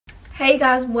Hey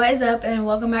guys, what is up, and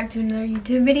welcome back to another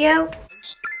YouTube video.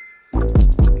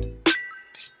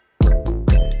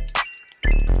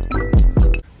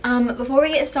 Before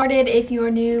we get started, if you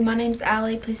are new, my name is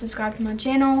Allie. Please subscribe to my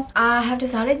channel. I have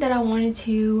decided that I wanted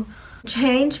to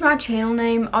change my channel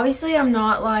name. Obviously, I'm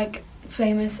not like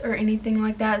famous or anything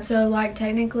like that, so like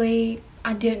technically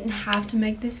I didn't have to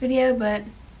make this video, but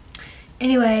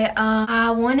anyway, I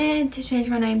wanted to change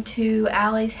my name to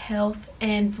Allie's Health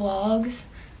and Vlogs,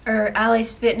 or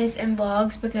Allie's Fitness and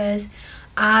Vlogs, because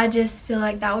I just feel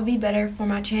like that would be better for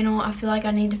my channel. I feel like I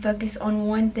need to focus on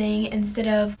one thing instead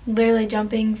of literally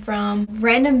jumping from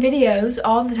random videos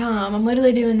all the time. I'm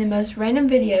literally doing the most random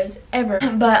videos ever,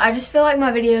 but I just feel like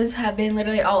my videos have been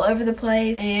literally all over the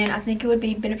place, and I think it would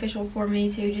be beneficial for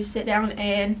me to just sit down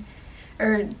and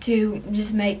to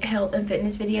just make health and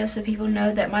fitness videos so people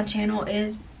know that my channel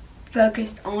is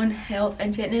focused on health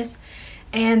and fitness.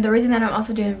 And the reason that I'm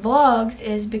also doing vlogs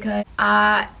is because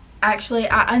I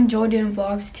enjoy doing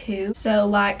vlogs too. So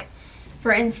like,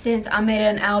 for instance, I made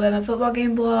an Alabama football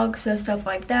game vlog, so stuff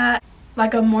like that,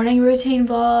 like a morning routine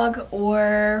vlog,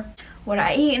 or what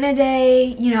I eat in a day.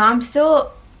 You know,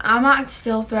 I might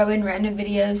still throw in random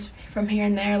videos from here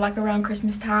and there, like around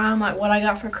Christmas time, like what I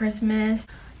got for Christmas,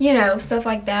 you know, stuff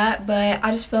like that. But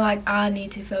I just feel like I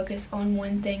need to focus on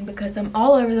one thing because I'm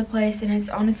all over the place, and it's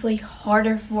honestly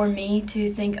harder for me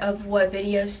to think of what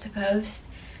videos to post.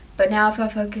 But now if I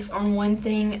focus on one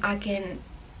thing, I can,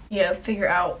 you know, figure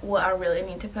out what I really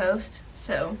need to post.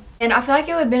 So, and I feel like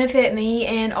it would benefit me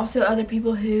and also other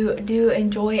people who do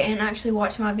enjoy and actually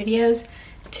watch my videos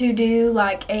to do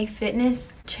like a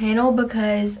fitness channel,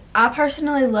 because I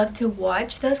personally love to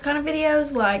watch those kind of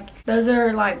videos. Like, those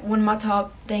are like one of my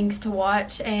top things to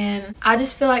watch, and I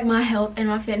just feel like my health and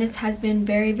my fitness has been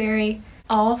very, very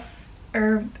off,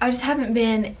 or I just haven't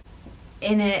been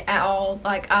in it at all.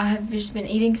 Like, I have just been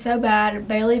eating so bad,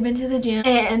 barely been to the gym,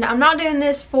 and I'm not doing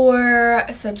this for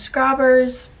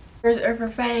subscribers or for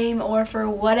fame or for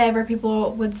whatever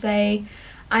people would say.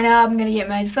 I know I'm gonna get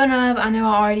made fun of. I know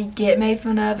I already get made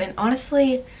fun of, and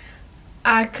honestly,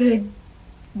 I could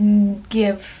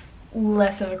give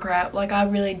less of a crap. Like, I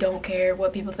really don't care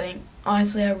what people think.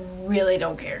 Honestly, I really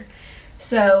don't care.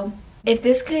 So if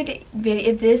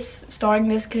starting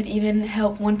this could even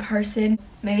help one person,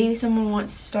 maybe someone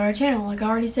wants to start a channel like I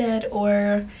already said,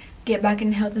 or get back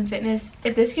in health and fitness,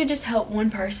 if this could just help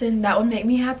one person, that would make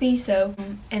me happy. So,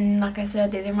 and like I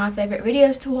said, these are my favorite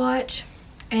videos to watch,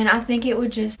 and I think it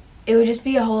would just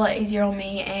be a whole lot easier on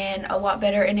me and a lot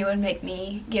better, and it would make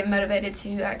me get motivated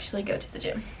to actually go to the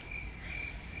gym.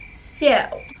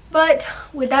 So, but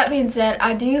with that being said,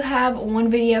 I do have one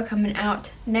video coming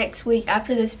out next week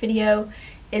after this video.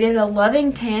 It is a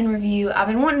Loving Tan review. I've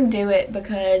been wanting to do it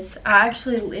because I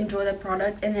actually enjoy the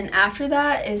product, and then after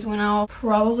that is when I'll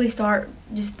probably start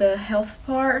just the health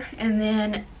part. And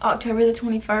then October the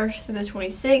 21st through the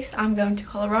 26th, I'm going to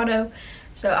Colorado,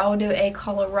 so I will do a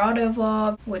Colorado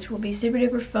vlog, which will be super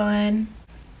duper fun.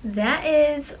 That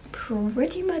is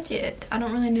pretty much it. I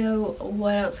don't really know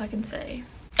what else I can say.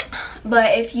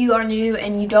 But if you are new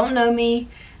and you don't know me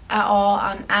at all,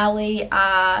 I'm Allie.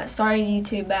 I started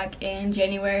YouTube back in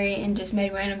January and just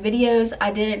made random videos.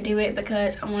 I didn't do it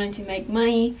because I wanted to make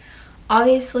money.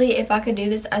 Obviously, if I could do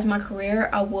this as my career,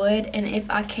 I would, and if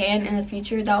I can in the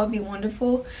future, that would be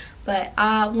wonderful. But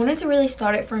I wanted to really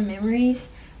start it for memories.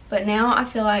 But now I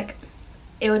feel like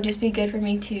it would just be good for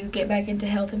me to get back into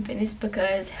health and fitness,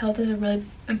 because health is a really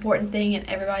important thing in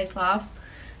everybody's life.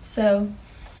 So,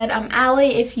 I'm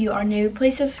Allie. If you are new,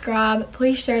 please subscribe,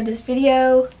 please share this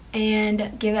video,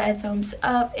 and give it a thumbs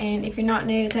up. And if you're not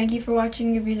new, thank you for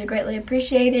watching. Your views are greatly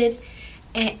appreciated.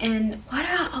 And why do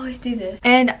I always do this?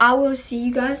 And I will see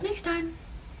you guys next time.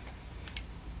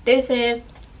 Deuces.